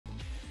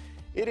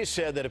It is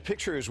said that a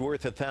picture is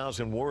worth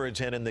 1,000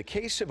 words, and in the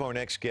case of our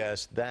next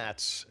guest,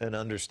 that's an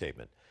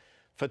understatement.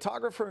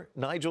 Photographer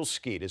Nigel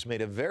Skeet has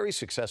made a very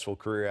successful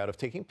career out of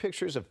taking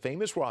pictures of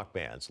famous rock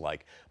bands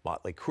like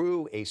Motley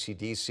Crue,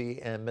 AC/DC,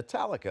 and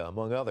Metallica,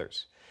 among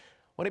others.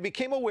 When he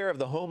became aware of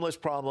the homeless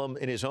problem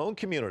in his own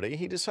community,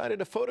 he decided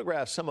to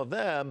photograph some of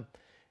them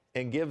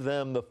and give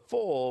them the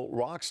full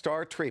rock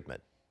star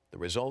treatment. The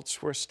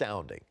results were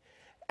astounding.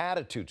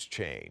 Attitudes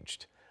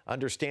changed,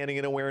 understanding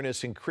and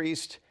awareness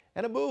increased,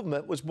 and a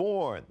movement was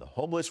born, the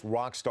Homeless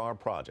Rock Star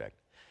Project.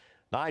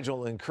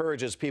 Nigel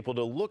encourages people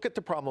to look at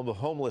the problem of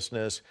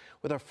homelessness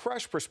with a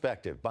fresh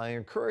perspective by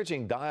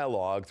encouraging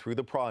dialogue through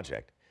the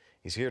project.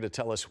 He's here to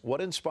tell us what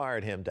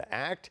inspired him to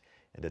act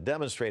and to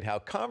demonstrate how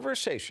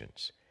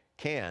conversations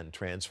can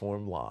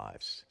transform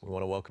lives. We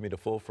want to welcome you to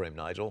Full Frame,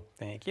 Nigel.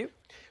 Thank you.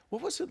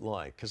 What was it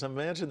like? Because I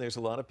imagine there's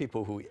a lot of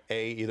people who,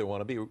 either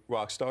want to be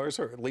rock stars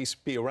or at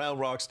least be around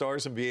rock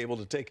stars and be able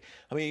to take,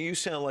 I mean, you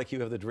sound like you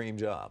have the dream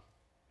job.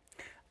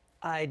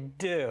 I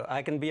do.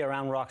 I can be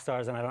around rock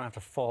stars and I don't have to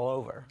fall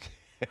over.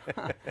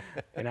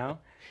 You know?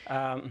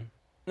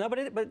 No, but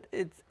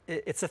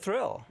it's a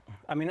thrill.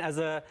 I mean, as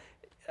a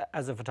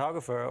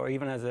photographer, or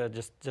even as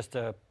just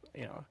a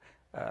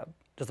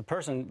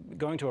person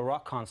going to a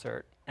rock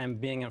concert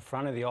and being in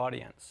front of the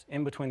audience,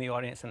 in between the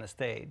audience and the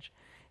stage,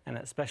 and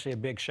especially a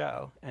big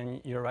show, and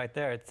you're right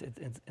there.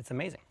 It's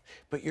amazing.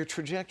 But your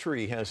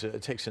trajectory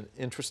takes an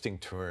interesting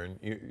turn.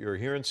 You're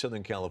here in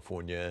Southern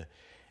California,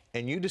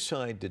 and you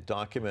decide to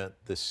document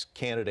this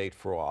candidate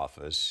for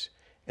office,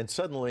 and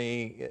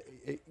suddenly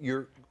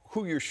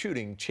who you're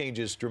shooting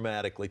changes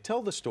dramatically.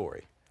 Tell the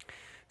story.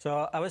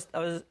 So I was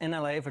in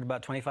LA for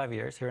about 25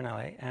 years, here in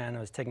LA, and I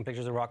was taking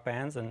pictures of rock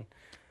bands and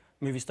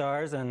movie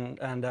stars, and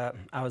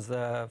I was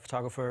the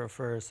photographer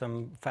for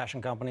some fashion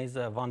companies,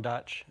 Von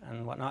Dutch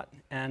and whatnot.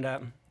 And I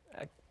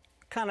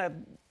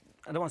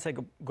don't want to say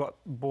got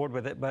bored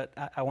with it, but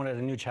I wanted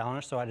a new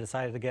challenge, so I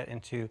decided to get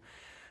into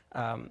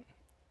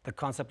the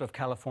concept of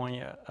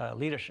California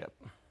leadership.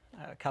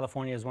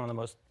 California is one of the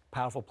most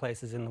powerful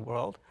places in the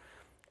world.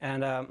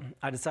 And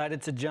I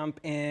decided to jump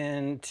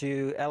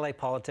into LA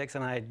politics,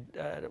 and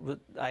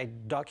I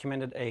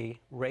documented a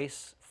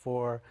race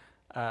for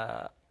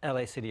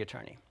LA city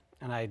attorney.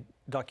 And I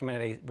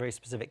documented a very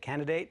specific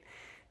candidate.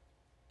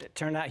 It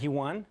turned out he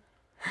won,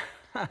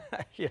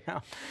 you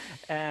know,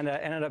 and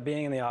ended up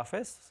being in the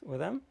office with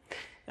him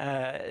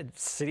at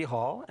City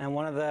Hall. And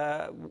one of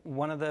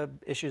the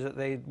issues that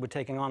they were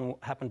taking on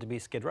happened to be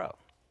Skid Row.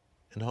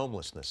 And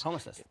homelessness.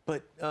 Homelessness.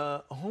 But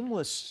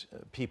homeless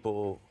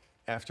people,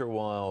 after a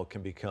while,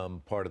 can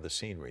become part of the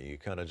scenery. You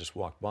kind of just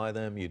walk by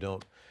them, you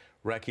don't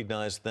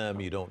recognize them,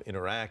 you don't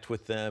interact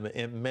with them.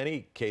 In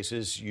many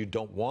cases, you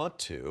don't want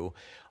to.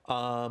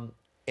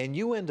 And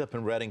you end up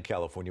in Redding,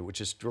 California, which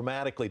is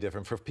dramatically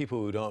different. For people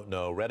who don't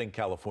know, Redding,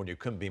 California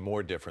couldn't be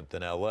more different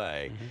than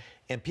LA. Mm-hmm.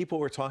 And people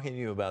were talking to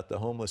you about the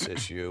homeless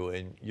issue,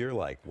 and you're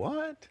like,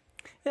 what?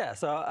 Yeah,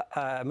 so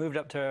I moved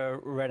up to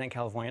Redding,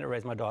 California to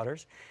raise my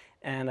daughters,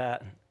 and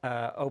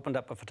opened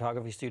up a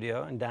photography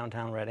studio in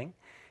downtown Redding.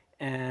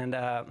 And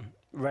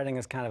Redding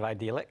is kind of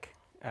idyllic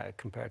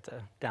compared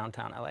to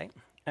downtown LA.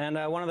 And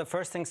one of the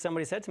first things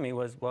somebody said to me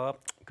was, well,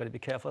 got to be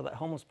careful of that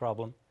homeless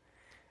problem.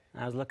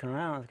 And I was looking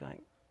around, I was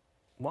going,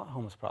 what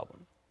homeless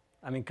problem?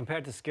 I mean,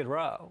 compared to Skid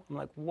Row, I'm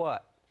like,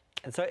 what?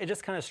 And so it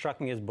just kind of struck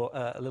me as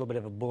a little bit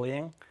of a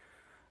bullying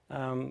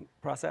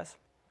process.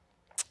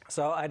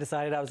 So I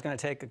decided I was going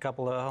to take a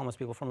couple of homeless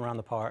people from around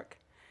the park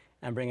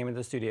and bring them into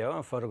the studio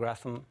and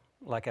photograph them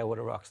like I would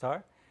a rock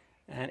star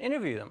and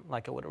interview them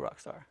like I would a rock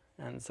star.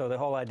 And so the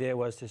whole idea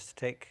was just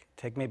to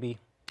take maybe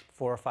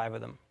 4 or 5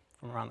 of them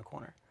from around the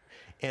corner.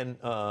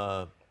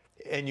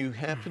 And you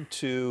happen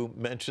to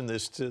mention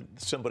this to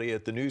somebody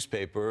at the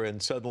newspaper,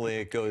 and suddenly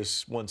it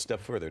goes one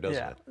step further,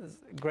 doesn't it? Yeah, there's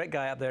a great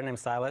guy up there named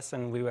Silas,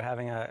 and we were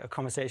having a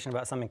conversation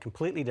about something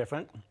completely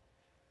different.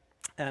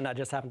 And I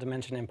just happened to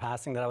mention in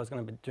passing that I was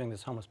going to be doing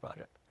this homeless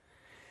project,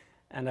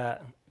 and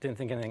didn't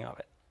think anything of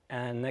it.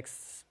 And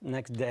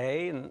next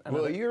day,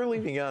 well, you're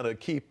leaving out a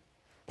key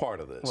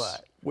part of this,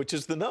 what? Which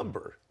is the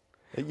number.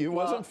 It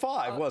wasn't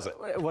 5, was it?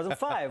 It wasn't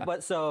 5,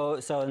 but so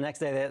the next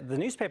day the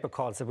newspaper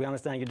called and said, we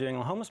understand you're doing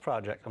a homeless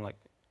project. I'm like,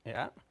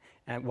 yeah,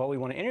 and well, we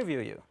want to interview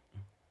you.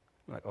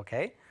 I'm like,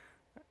 okay,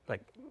 like,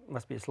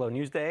 must be a slow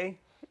news day,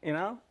 you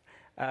know?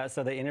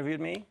 So they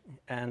interviewed me,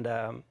 and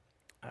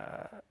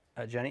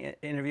Jenny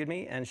interviewed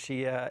me, and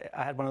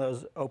I had one of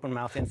those open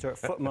mouth insert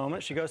foot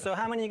moments. She goes, so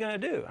how many are you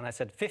going to do? And I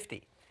said,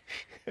 50.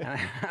 And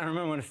I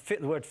remember when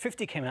the word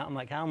 50 came out, I'm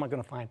like, how am I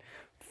going to find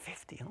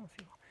 50 homeless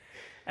people?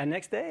 And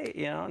next day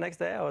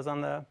I was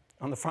on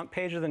the front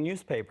page of the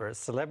newspaper.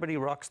 Celebrity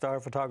rock star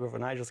photographer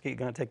Nigel Skeet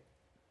going to take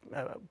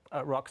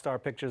rock star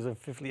pictures of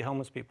 50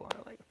 homeless people. And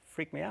it like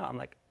freaked me out. I'm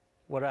like,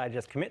 what did I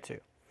just commit to?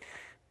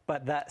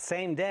 But that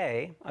same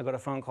day, I got a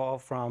phone call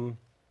from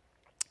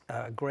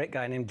a great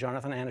guy named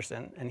Jonathan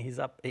Anderson, and he's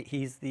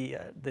the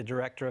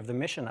director of the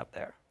mission up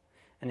there.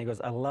 And he goes,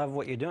 I love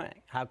what you're doing.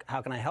 How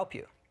can I help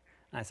you?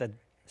 And I said,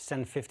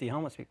 send 50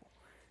 homeless people.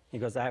 He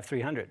goes, I have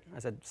 300. I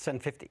said,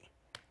 send 50.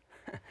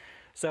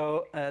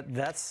 So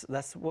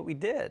that's what we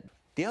did.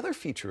 The other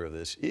feature of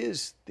this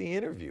is the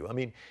interview. I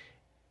mean,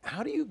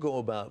 how do you go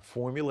about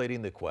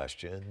formulating the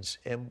questions?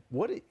 And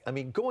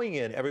going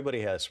in,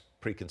 everybody has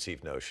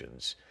preconceived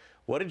notions.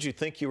 What did you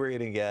think you were going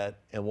to get,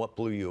 and what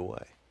blew you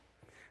away?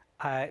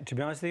 To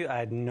be honest with you, I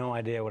had no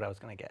idea what I was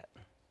going to get.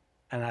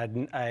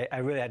 And I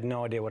really had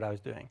no idea what I was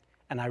doing.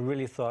 And I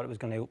really thought it was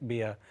going to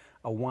be a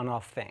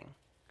one-off thing.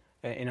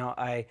 You know,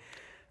 I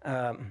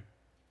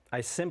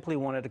simply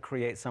wanted to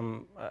create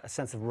a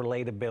sense of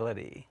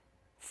relatability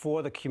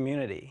for the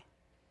community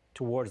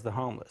towards the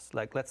homeless.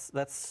 Like,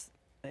 let's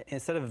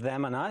instead of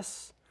them and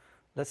us,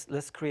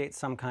 let's create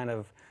some kind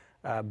of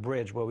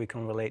bridge where we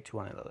can relate to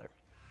one another.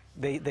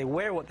 They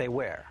wear what they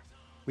wear.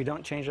 We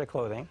don't change their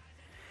clothing.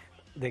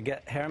 They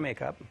get hair and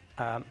makeup.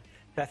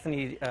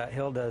 Bethany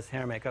Hill does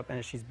hair and makeup,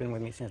 and she's been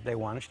with me since day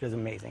one. She does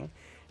amazing.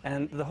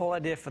 And the whole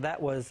idea for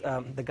that was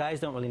the guys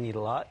don't really need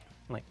a lot,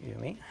 like you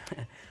and me.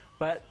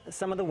 But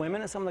some of the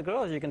women and some of the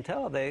girls, you can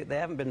tell, they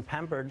haven't been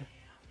pampered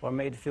or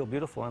made to feel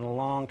beautiful in a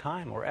long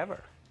time or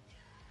ever.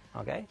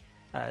 Okay?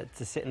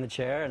 To sit in the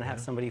chair and have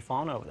somebody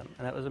fawn over them.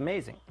 And that was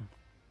amazing.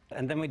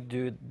 And then we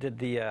did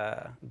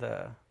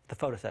the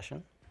photo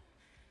session.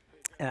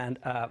 And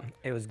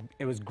it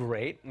was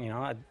great. You know,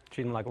 I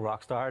treat them like a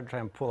rock star, try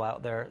and pull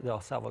out their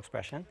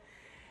self-expression.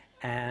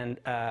 And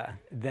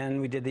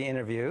then we did the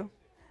interview,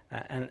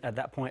 and at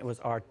that point it was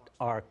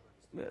our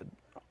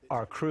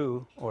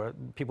crew, or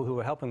people who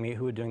were helping me,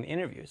 who were doing the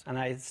interviews. And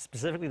I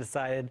specifically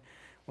decided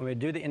when we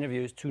do the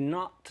interviews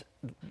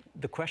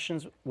the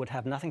questions would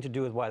have nothing to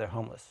do with why they're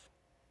homeless,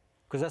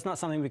 because that's not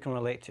something we can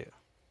relate to.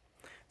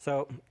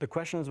 So the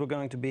questions were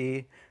going to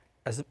be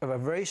a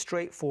very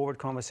straightforward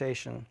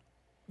conversation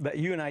that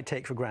you and I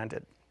take for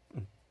granted.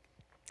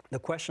 The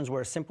questions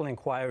were a simple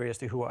inquiry as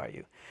to who are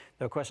you.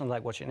 There were questions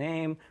like, what's your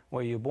name?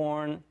 Where were you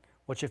born?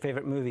 What's your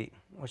favorite movie?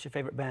 What's your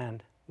favorite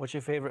band? What's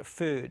your favorite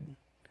food?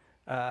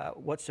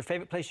 What's your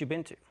favorite place you've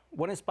been to?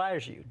 What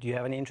inspires you? Do you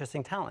have any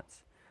interesting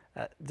talents?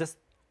 Just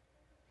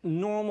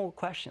normal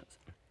questions.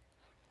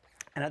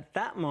 And at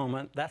that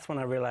moment, that's when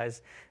I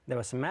realized there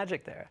was some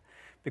magic there.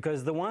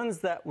 Because the ones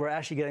that were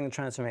actually getting the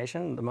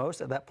transformation the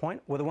most at that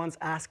point were the ones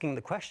asking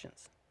the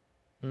questions.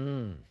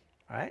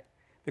 Right?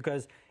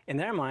 Because in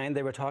their mind,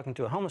 they were talking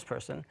to a homeless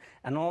person,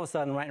 and all of a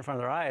sudden, right in front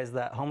of their eyes,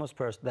 that homeless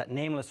person, that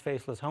nameless,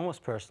 faceless homeless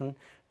person,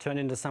 turned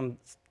into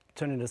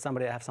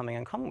somebody I have something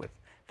in common with.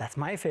 That's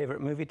my favorite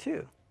movie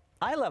too.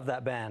 I love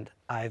that band.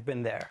 I've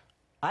been there.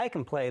 I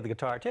can play the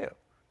guitar too.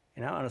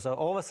 You know, and so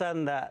all of a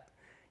sudden,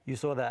 you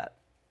saw that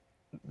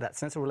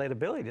sense of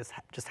relatability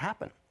just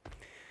happen.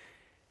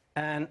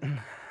 And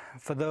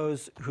for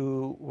those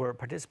who were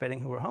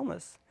participating who were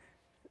homeless,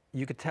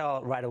 you could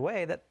tell right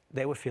away that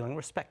they were feeling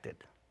respected.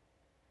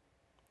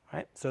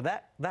 Right? So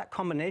that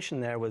combination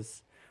there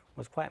was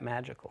quite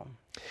magical.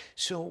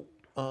 So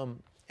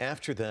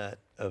after that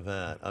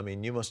event, I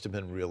mean, you must have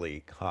been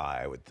really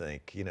high, I would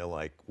think. You know,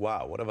 like,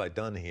 wow, what have I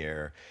done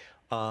here?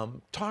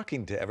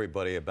 Talking to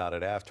everybody about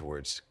it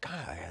afterwards,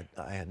 God,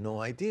 I had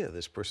no idea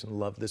this person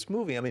loved this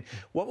movie. I mean,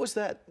 what was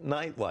that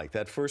night like,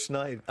 that first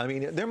night? I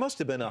mean, there must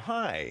have been a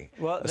high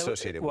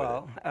associated with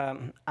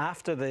it.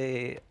 After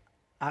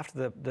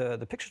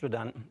the pictures were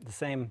done, the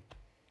same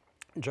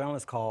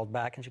journalist called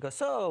back and she goes,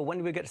 so when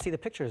do we get to see the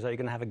pictures? Are you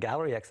going to have a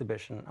gallery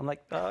exhibition? I'm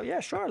like, yeah,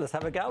 sure, let's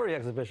have a gallery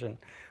exhibition.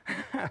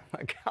 A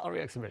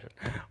gallery exhibition,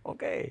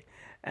 okay.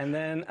 And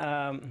then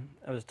I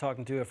was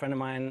talking to a friend of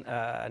mine,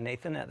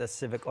 Nathan, at the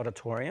Civic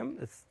Auditorium.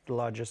 It's the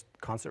largest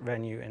concert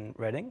venue in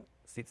Reading.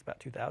 Seats about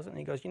 2,000. And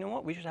he goes, you know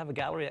what, we should have a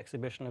gallery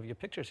exhibition of your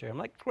pictures here. I'm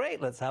like,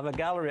 great, let's have a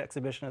gallery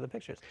exhibition of the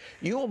pictures.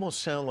 You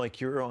almost sound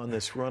like you're on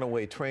this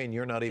runaway train.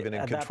 You're not even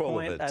in control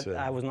of it.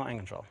 I was not in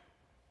control.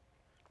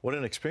 What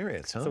an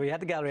experience, huh? So we had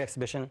the gallery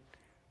exhibition.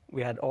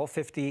 We had all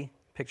 50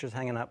 pictures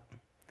hanging up,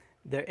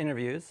 their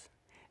interviews,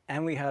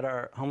 and we had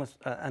our homeless,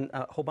 and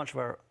a whole bunch of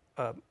our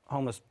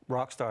homeless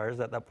rock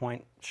stars at that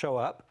point show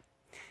up,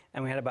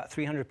 and we had about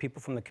 300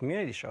 people from the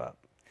community show up.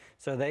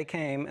 So they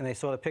came and they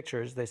saw the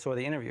pictures, they saw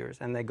the interviewers,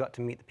 and they got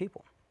to meet the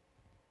people.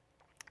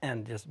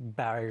 And just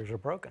barriers were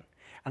broken.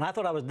 And I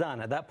thought I was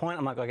done. At that point,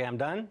 I'm like, okay, I'm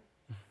done.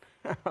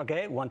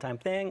 Okay, one-time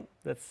thing.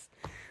 Let's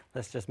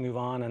just move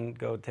on and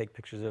go take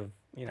pictures of,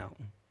 you know,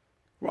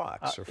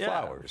 rocks or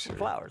flowers. Yeah,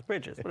 flowers,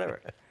 bridges,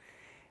 whatever.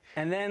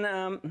 And then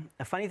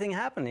a funny thing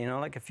happened, you know,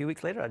 like a few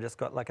weeks later, I just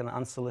got like an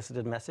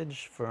unsolicited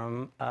message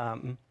from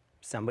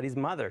somebody's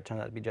mother,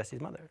 turned out to be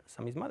Jesse's mother,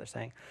 somebody's mother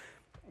saying,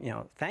 you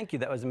know, thank you,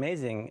 that was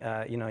amazing.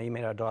 You know, you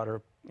made our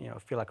daughter, you know,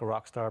 feel like a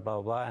rock star, blah,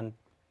 blah, blah, and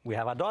we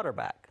have our daughter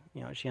back.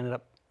 You know, she ended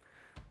up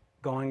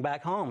going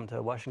back home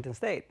to Washington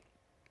State.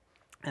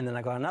 And then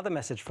I got another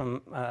message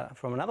from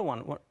another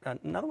one.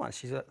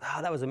 She said,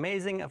 "Oh, that was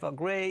amazing. I felt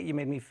great. You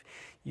made me,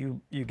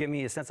 you gave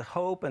me a sense of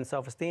hope and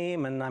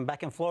self-esteem, and I'm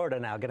back in Florida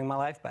now, getting my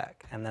life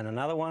back." And then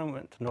another one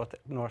went to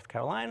North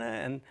Carolina,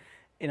 and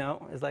you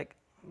know, it's like,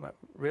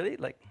 really,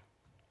 like,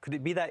 could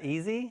it be that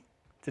easy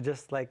to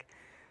just like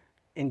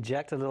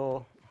inject a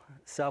little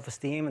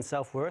self-esteem and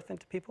self-worth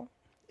into people?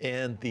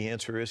 And the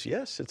answer is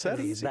yes. It's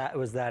that easy. That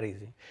was that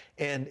easy.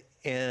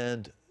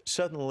 And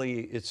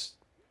suddenly it's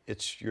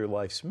your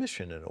life's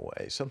mission in a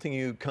way. Something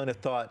you kind of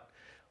thought,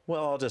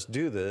 well, I'll just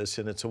do this,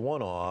 and it's a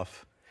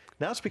one-off.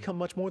 Now it's become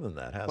much more than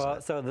that, hasn't Well,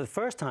 it? so the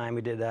first time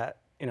we did that,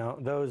 you know,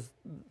 those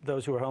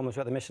who were homeless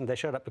at the mission, they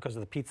showed up because of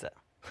the pizza.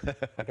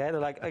 Okay, they're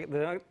like,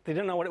 they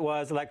didn't know what it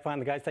was. They're like, fine,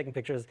 the guy's taking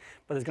pictures,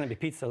 but there's going to be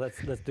pizza.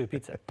 Let's do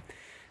pizza.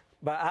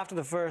 But after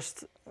the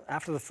first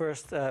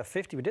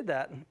 50 we did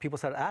that, people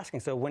started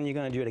asking, so when are you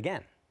going to do it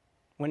again?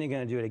 When are you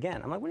going to do it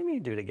again? I'm like, what do you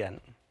mean do it again?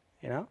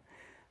 You know?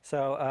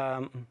 So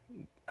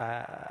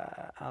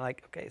I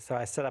like, okay, so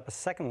I set up a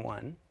second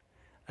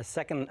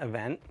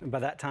event. By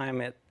that time,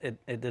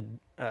 it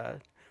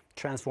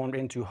transformed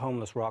into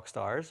Homeless Rock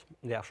Stars,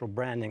 the actual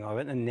branding of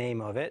it, the name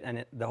of it,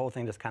 and the whole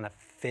thing just kind of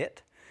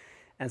fit.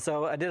 And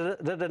so I did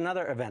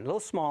another event, a little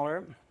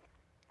smaller,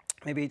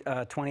 maybe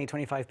 20,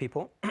 25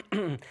 people.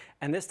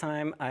 And this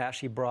time, I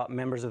actually brought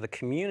members of the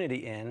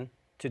community in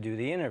to do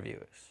the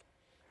interviews.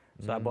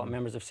 So I brought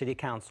members of city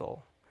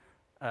council,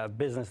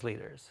 business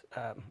leaders,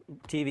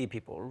 TV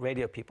people,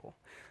 radio people,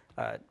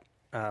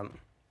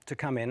 to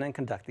come in and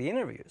conduct the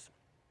interviews.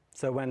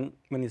 So when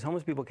these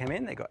homeless people came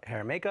in, they got hair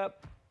and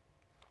makeup,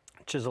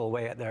 chisel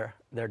away at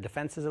their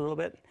defenses a little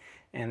bit,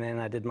 and then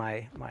I did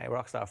my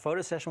rockstar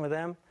photo session with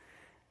them,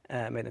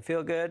 made them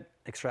feel good,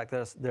 extract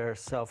their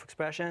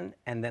self-expression,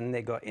 and then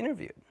they got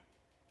interviewed,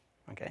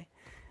 okay?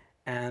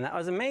 And that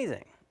was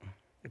amazing,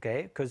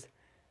 okay? Because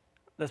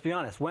let's be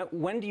honest,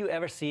 when do you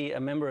ever see a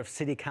member of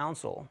city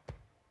council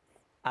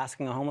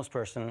asking a homeless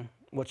person,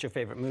 what's your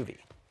favorite movie?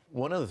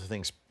 One of the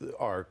things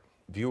our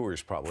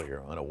viewers probably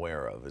are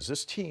unaware of is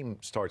this team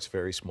starts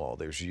very small.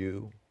 There's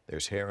you,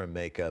 there's hair and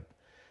makeup,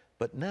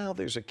 but now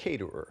there's a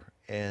caterer,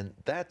 and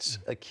that's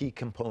a key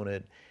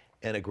component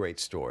and a great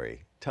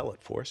story. Tell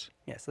it for us.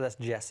 Yeah, so that's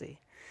Jesse.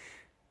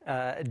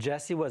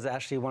 Jesse was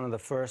actually one of the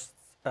first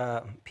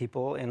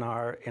people in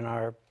our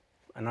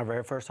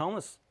very first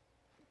homeless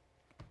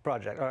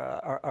project,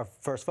 our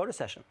first photo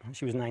session.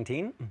 She was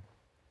 19,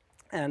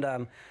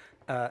 and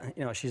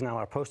you know, she's now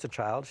our poster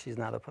child. She's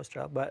now the poster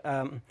child, but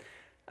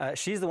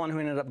she's the one who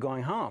ended up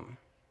going home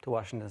to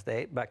Washington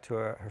State, back to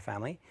her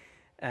family,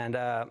 and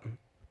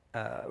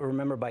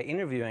remember by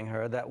interviewing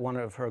her that one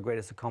of her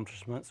greatest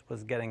accomplishments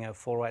was getting a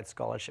full-ride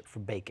scholarship for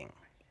baking.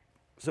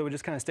 So we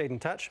just kind of stayed in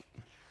touch,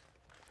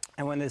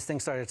 and when this thing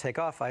started to take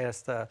off, I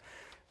asked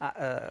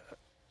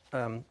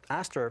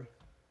her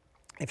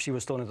if she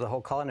was still into the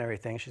whole culinary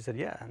thing. She said,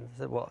 yeah. And I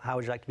said, well, how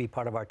would you like to be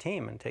part of our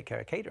team and take care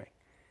of catering?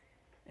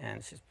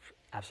 And she's,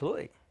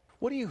 absolutely.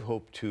 What do you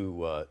hope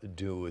to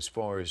do as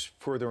far as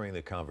furthering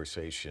the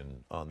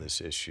conversation on this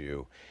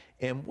issue?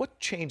 And what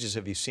changes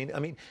have you seen? I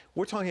mean,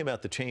 we're talking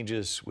about the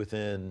changes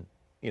within,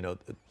 you know,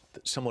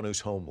 someone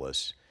who's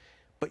homeless,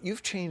 but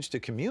you've changed the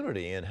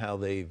community and how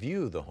they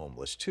view the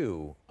homeless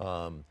too.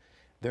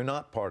 They're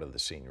not part of the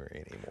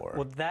scenery anymore.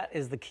 Well, that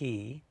is the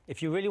key.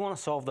 If you really want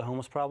to solve the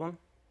homeless problem,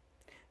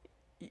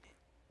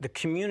 the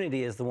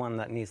community is the one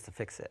that needs to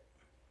fix it,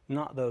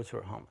 not those who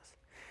are homeless.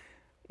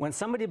 When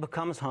somebody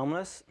becomes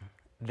homeless,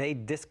 they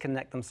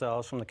disconnect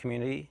themselves from the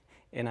community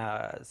in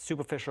a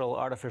superficial,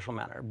 artificial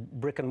manner,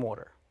 brick and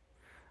mortar.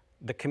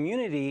 The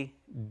community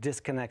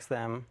disconnects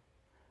them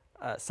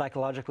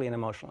psychologically and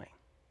emotionally,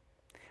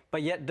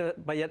 but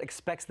yet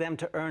expects them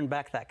to earn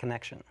back that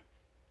connection,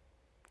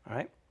 all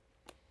right?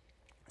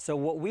 So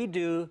what we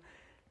do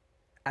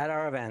at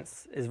our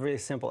events is really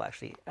simple,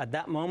 actually. At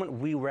that moment,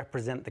 we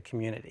represent the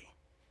community.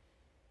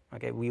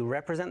 Okay, we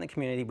represent the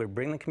community, we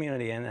bring the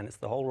community in, and it's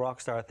the whole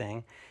Rockstar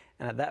thing.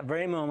 And at that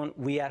very moment,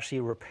 we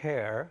actually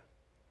repair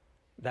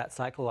that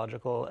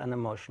psychological and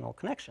emotional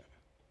connection.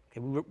 Okay,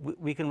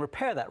 we can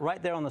repair that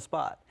right there on the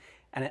spot.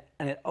 And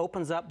it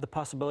opens up the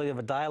possibility of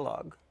a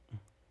dialogue.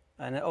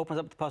 And it opens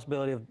up the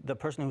possibility of the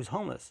person who's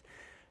homeless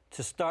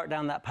to start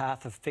down that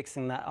path of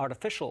fixing that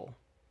artificial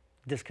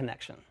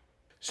disconnection.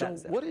 So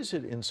what is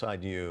it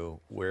inside you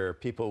where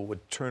people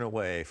would turn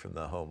away from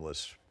the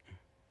homeless,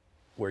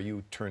 where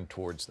you turn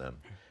towards them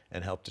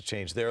and help to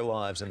change their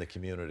lives and the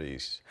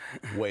community's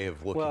way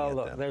of looking at them?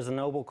 Well, look, there's a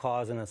noble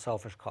cause and a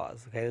selfish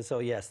cause. Okay, so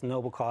yes, the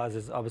noble cause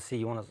is obviously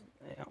you want to,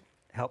 you know,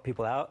 help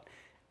people out,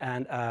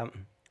 and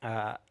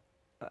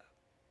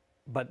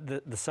but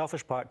the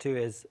selfish part too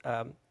is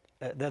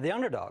they're the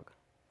underdog.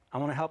 I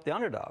want to help the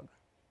underdog.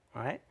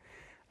 All right,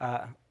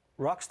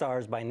 rock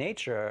stars by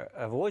nature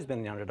have always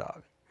been the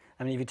underdog.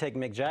 I mean, if you take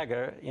Mick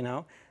Jagger, you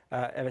know,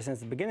 ever since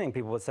the beginning,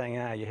 people were saying,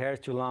 your hair is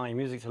too long, your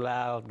music's too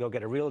loud, go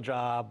get a real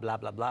job, blah,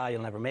 blah, blah,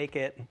 you'll never make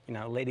it. You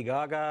know, Lady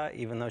Gaga,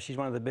 even though she's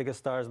one of the biggest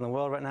stars in the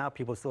world right now,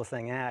 people are still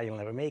saying, you'll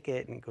never make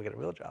it, and go get a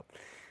real job.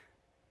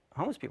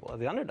 Homeless people are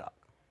the underdog,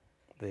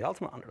 the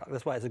ultimate underdog.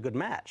 That's why it's a good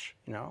match,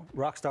 you know.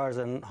 Rock stars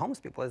and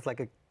homeless people, it's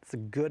a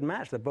good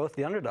match. They're both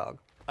the underdog.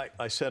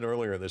 I said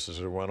earlier, this is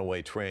a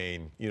runaway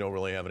train. You don't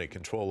really have any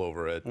control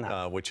over it,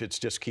 No. which it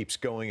just keeps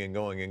going and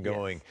going and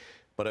going. Yes.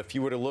 But if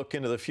you were to look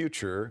into the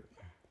future,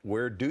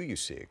 where do you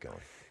see it going?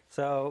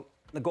 So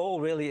the goal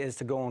really is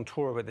to go on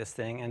tour with this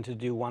thing and to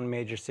do one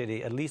major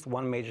city, at least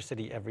one major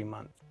city every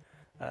month,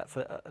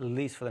 at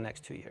least for the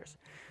next 2 years.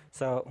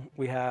 So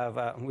we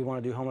have, we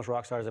want to do Homeless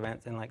Rockstars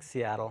events in like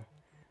Seattle,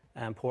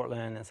 and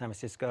Portland and San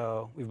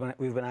Francisco.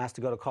 We've been asked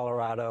to go to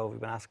Colorado. We've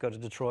been asked to go to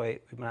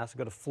Detroit. We've been asked to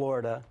go to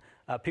Florida.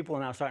 People are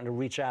now starting to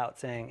reach out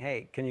saying,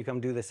 "Hey, can you come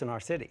do this in our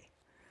city?"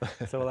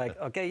 So we're like,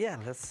 "Okay, yeah,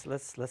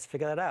 let's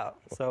figure that out."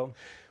 So.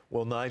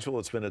 Well, Nigel,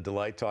 it's been a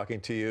delight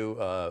talking to you.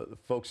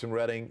 Folks in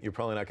Reading, you're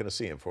probably not going to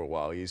see him for a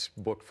while. He's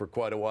booked for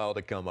quite a while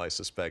to come, I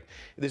suspect.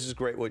 This is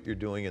great what you're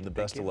doing, and the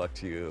best of luck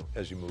to you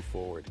as you move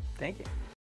forward. Thank you.